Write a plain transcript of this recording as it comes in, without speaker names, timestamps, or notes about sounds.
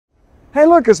Hey,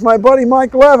 look, it's my buddy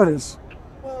Michael Levitas.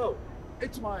 Whoa,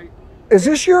 it's my... Is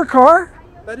this your car?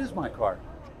 That is my car.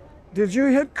 Did you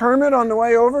hit Kermit on the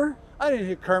way over? I didn't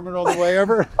hit Kermit on the way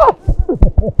over.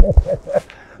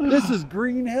 This is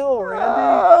Green Hill,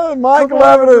 Randy. Michael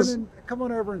Levitas. Come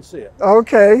on over and see it.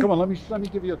 Okay. Come on, let me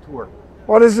give you a tour.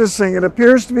 What is this thing? It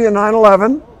appears to be a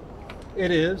 911.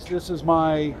 It is. This is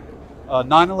my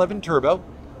 911 Turbo.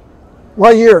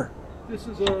 What year? This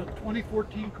is a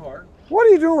 2014 car. What are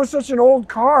you doing with such an old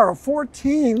car? A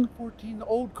 14? 14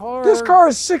 old car. This car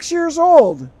is 6 years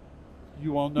old.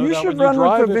 You won't know You that should when you run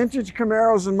drive with the it. vintage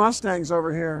Camaros and Mustangs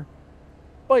over here.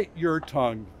 Bite your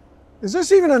tongue. Is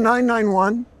this even a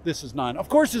 991? This is 9. Of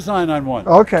course it's 991.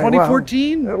 Okay.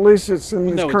 2014? Well, at least it's in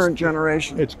this No, current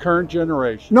generation. It's current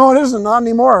generation. No, it isn't. Not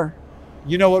anymore.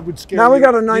 You know what would scare Now you? we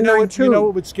got a 992. You know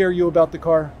what would scare you about the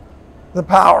car? The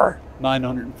power.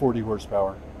 940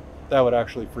 horsepower. That would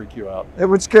actually freak you out. It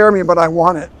would scare me, but I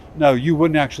want it. No, you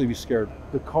wouldn't actually be scared.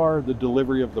 The car, the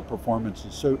delivery of the performance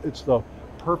is it's the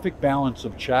perfect balance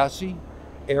of chassis,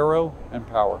 aero, and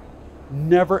power.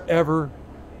 Never ever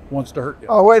wants to hurt you.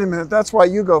 Oh, wait a minute. That's why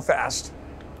you go fast.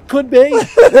 Could be.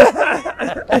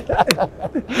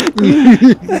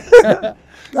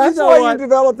 That's why you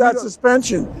developed that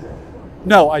suspension.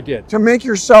 No, I did. To make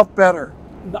yourself better.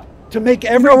 No, to make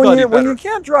everybody when you better.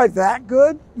 can't drive that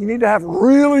good, you need to have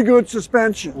really good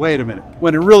suspension. Wait a minute.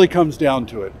 When it really comes down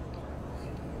to it.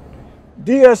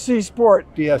 DSC Sport.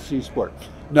 DSC Sport.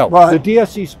 No, What? the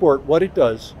DSC Sport, what it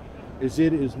does is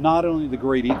it is not only the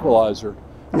great equalizer,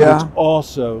 but Yeah. it's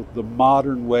also the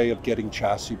modern way of getting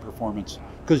chassis performance.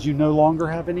 Because you no longer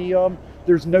have any,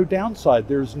 there's no downside.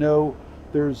 There's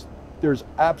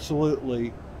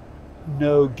absolutely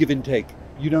no give and take.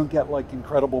 You don't get like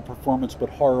incredible performance, but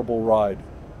horrible ride.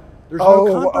 There's no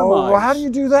compromise. Well, how do you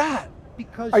do that?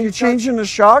 Because Are you changing the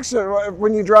shocks?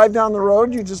 When you drive down the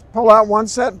road, you just pull out one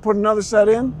set and put another set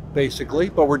in? Basically,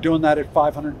 but we're doing that at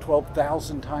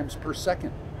 512,000 times per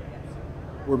second.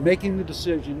 We're making the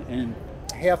decision in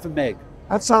half a meg.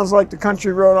 That sounds like the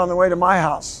country road on the way to my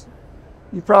house.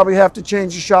 You probably have to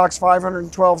change the shocks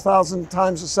 512,000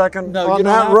 times a second No, on you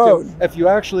don't that have road. to. If you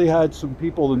actually had some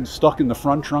people stuck in the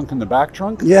front trunk and the back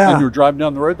trunk, Yeah. and you were driving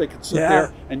down the road, they could sit Yeah.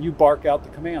 there and you bark out the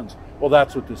commands. Well,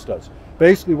 that's what this does.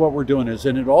 Basically what we're doing is,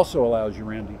 and it also allows you,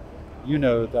 Randy, you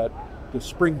know that the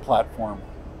spring platform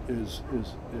is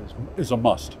a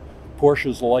must.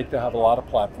 Porsches like to have a lot of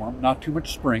platform, not too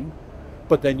much spring,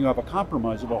 but then you have a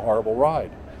compromise of a horrible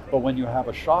ride. But when you have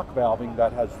a shock valving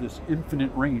that has this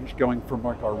infinite range, going from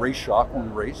like a race shock when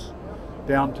we race,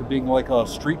 down to being like a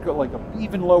street,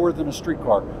 even lower than a street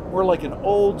car, or like an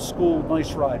old school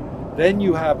nice ride, then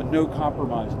you have a no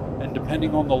compromise. And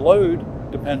depending on the load,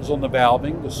 depends on the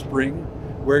valving, the spring,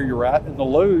 where you're at, and the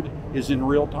load is in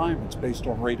real time. It's based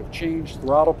on rate of change,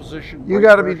 throttle position. You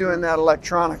got to be doing that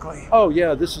electronically. Oh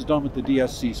yeah, this is done with the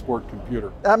DSC Sport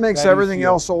computer. That makes everything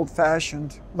else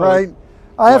old-fashioned, Oh, right?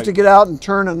 I have to get out and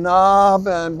turn a knob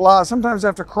and blah. Sometimes I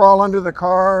have to crawl under the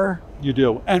car. You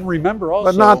do. And remember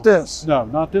also... But not this. No,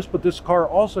 not this, but this car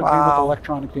also came with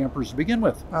electronic dampers to begin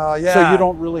with. Yeah. So you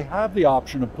don't really have the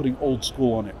option of putting old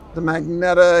school on it. The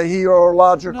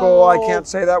magnetoheliological, No. I can't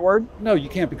say that word. No, you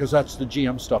can't, because that's the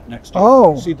GM stuff next to it.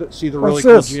 Oh. See the really What's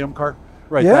cool this? GM car?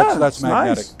 Right, Yeah, that's it's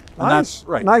magnetic. nice. And Nice. that's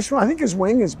right. Nice one. I think his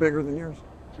wing is bigger than yours.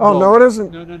 Oh, Well, no, it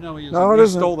isn't. No, he isn't. No, it He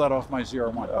isn't. stole that off my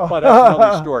ZR1. But that's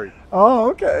another story. Oh,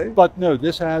 okay. But no,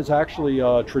 this has actually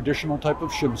a traditional type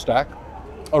of shim stack,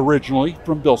 originally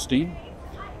from Bilstein.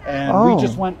 And we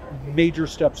just went major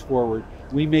steps forward.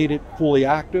 We made it fully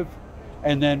active,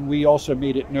 and then we also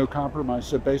made it no compromise.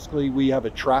 So basically we have a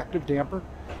tractive damper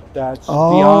that's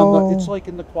beyond it's like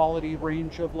in the quality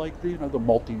range of like the, the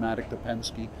Multimatic, the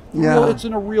Penske. Yeah. It's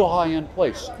in a real high-end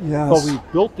place. Yes. But we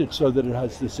built it so that it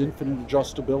has this infinite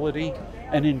adjustability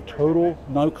and in total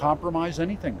no compromise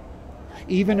anything.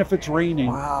 Even if it's raining,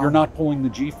 you're not pulling the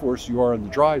G-force you are in the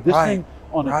drive. This thing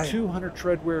on a 200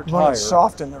 tread wear tire. Well, it's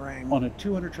soft in the rain. On a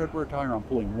 200 tread wear tire, I'm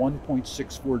pulling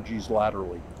 1.64 Gs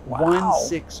laterally. Wow.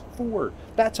 164.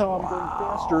 That's how I'm going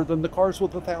faster than the cars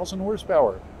with 1,000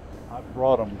 horsepower. I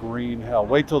brought them green hell.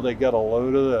 Wait till they get a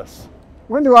load of this.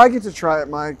 When do I get to try it,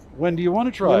 Mike? When do you want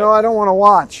to try You it? know, I don't want to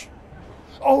watch.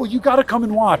 Oh, you got to come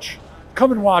and watch.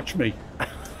 Come and watch me.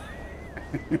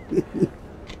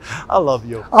 I love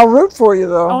you. I'll root for you,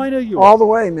 though. Oh, I know you all will. the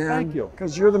way, man. Thank you.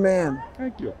 Because you're the man.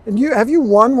 Thank you. And have you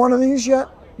won one of these yet?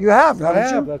 You have, I haven't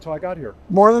have. you? That's how I got here.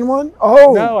 More than one?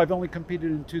 Oh. No, I've only competed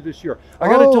in 2 this year. I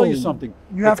got to tell you something.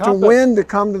 You have to win to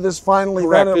come to this final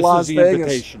event at Las Vegas.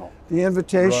 This is the Invitational. The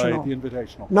Invitational. Right, the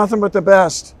Invitational. Nothing but the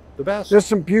best. The best. There's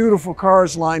some beautiful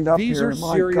cars lined up These here. are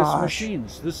My serious gosh.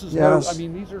 machines. This is Yes. I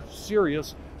mean, these are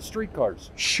serious street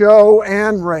cars. Show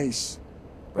and race.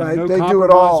 And Right? no They do it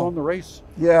compromise all. on the race.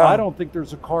 Yeah. I don't think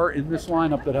there's a car in this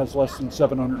lineup that has less than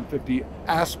 750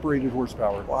 aspirated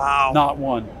horsepower. Wow. Not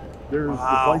one. There's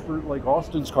Wow. the Viper, like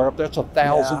Austin's car up, that's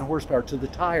 1,000 Yeah. horsepower to the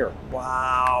tire.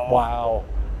 Wow. Wow.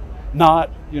 Not,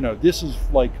 this is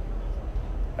like,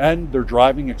 and they're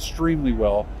driving extremely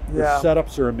well. Yeah. The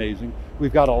setups are amazing.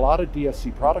 We've got a lot of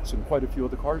DSC products in quite a few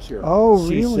of the cars here. Oh,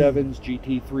 really? C7s,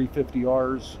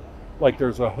 GT350Rs. Like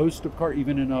there's a host of cars,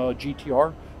 even in a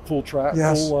GTR, full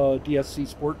DSC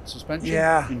Sport suspension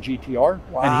in GTR.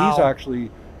 Wow. And he's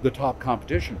actually the top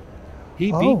competition.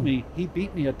 He Oh.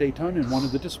 beat me at Daytona in one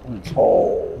of the disciplines.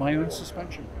 Oh. My own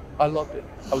suspension. I loved it.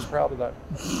 I was proud of that.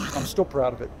 I'm still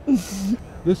proud of it.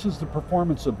 This is the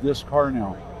performance of this car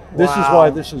now. This is Wow. why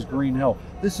this is Green Hell.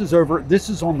 This is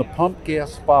on the pump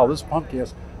gas file. This pump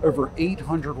gas, over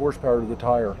 800 horsepower to the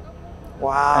tire.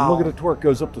 Wow. And look at the torque,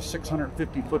 goes up to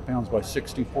 650 foot-pounds by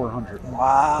 6,400.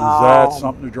 Wow. Is that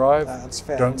something to drive? That's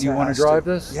fantastic. Don't you want to drive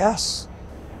this? Yes.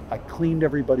 I cleaned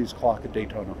everybody's clock at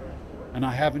Daytona. And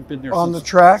I haven't been there On since. the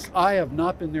track? I have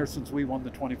not been there since we won the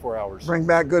 24 hours. Bring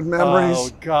back good memories. Oh,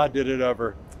 God, did it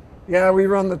ever. Yeah, we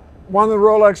won the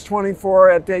Rolex 24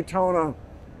 at Daytona.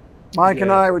 Mike and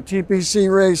Yeah. I with TPC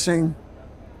Racing.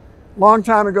 Long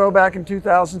time ago, back in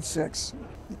 2006.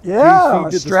 Yeah, TC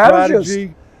did the strategist.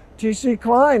 strategy. TC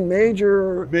Klein,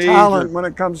 major talent when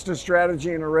it comes to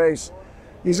strategy in a race.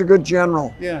 He's a good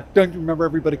general. Yeah, don't you remember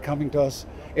everybody coming to us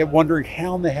and wondering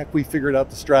how in the heck we figured out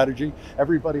the strategy?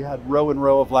 Everybody had row and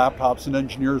row of laptops and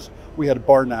engineers. We had a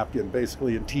bar napkin,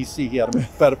 basically, and TC, he had a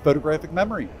photographic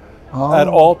memory. Oh. At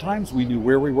all times, we knew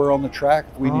where we were on the track.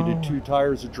 If we needed 2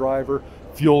 tires, a driver,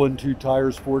 fuel in 2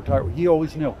 tires, 4 tires. He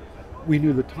always knew. We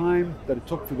knew the time that it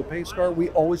took for the pace car. We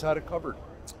always had it covered.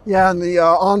 Yeah, and the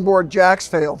onboard jacks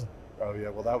failed. Oh, yeah,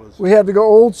 well, that was We had to go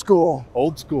old school.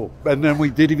 old school. And then we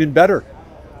did even better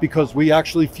because we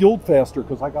actually fueled faster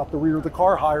because I got the rear of the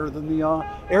car higher than the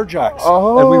air jacks.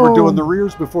 Oh. And we were doing the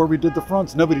rears before we did the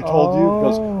fronts. Nobody told you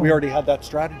because Oh. we already had that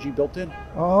strategy built in.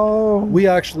 Oh, We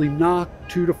actually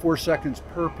knocked 2 to 4 seconds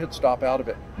per pit stop out of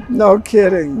it. no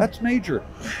kidding. That's major.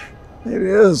 It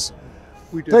is.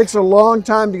 We did. Takes a long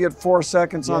time to get 4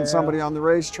 seconds on Yeah. somebody on the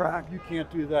racetrack. You can't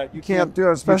do that. You can't do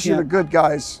it, especially the good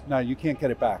guys. No, you can't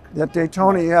get it back. At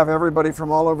Daytona, you have everybody from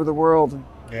all over the world.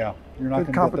 Yeah, you're not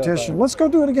Good going to competition. Let's go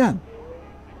do it again.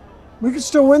 We could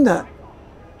still win that.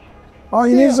 All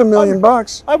you need is $1 million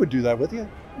bucks. I would do that with you.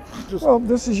 Just, Well,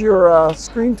 this is your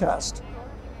screen test.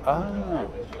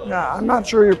 Yeah, I'm not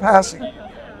sure you're passing.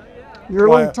 You're a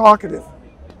Why? little talkative.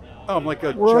 I'm like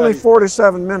a We're only chatty-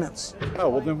 47 minutes. Oh,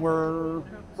 well then we're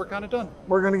kind of done.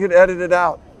 We're going to get edited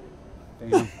out.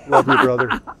 Damn. Love you,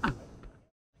 brother.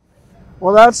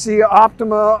 Well, that's the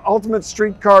Optima Ultimate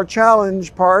Streetcar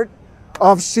Challenge part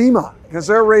of SEMA, because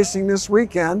they're racing this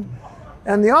weekend.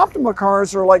 And the Optima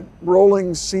cars are like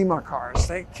rolling SEMA cars.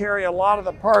 They carry a lot of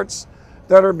the parts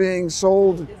that are being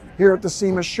sold here at the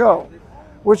SEMA show.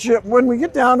 Which, when we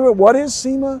get down to it, what is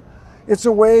SEMA? It's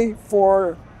a way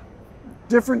for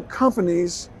different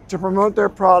companies to promote their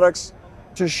products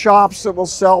to shops that will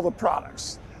sell the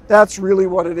products. That's really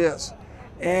what it is.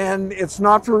 And it's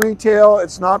not for retail,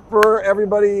 it's not for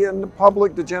everybody in the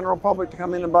public, the general public, to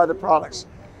come in and buy the products.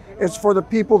 It's for the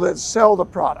people that sell the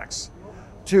products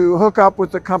to hook up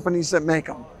with the companies that make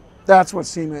them. That's what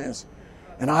SEMA is.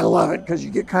 And I love it because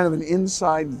you get kind of an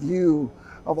inside view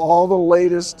of all the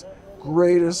latest,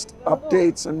 greatest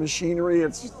updates and machinery.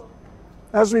 It's,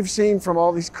 as we've seen from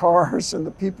all these cars and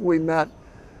the people we met,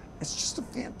 it's just a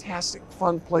fantastic,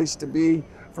 fun place to be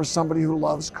for somebody who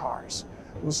loves cars.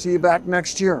 We'll see you back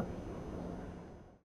next year.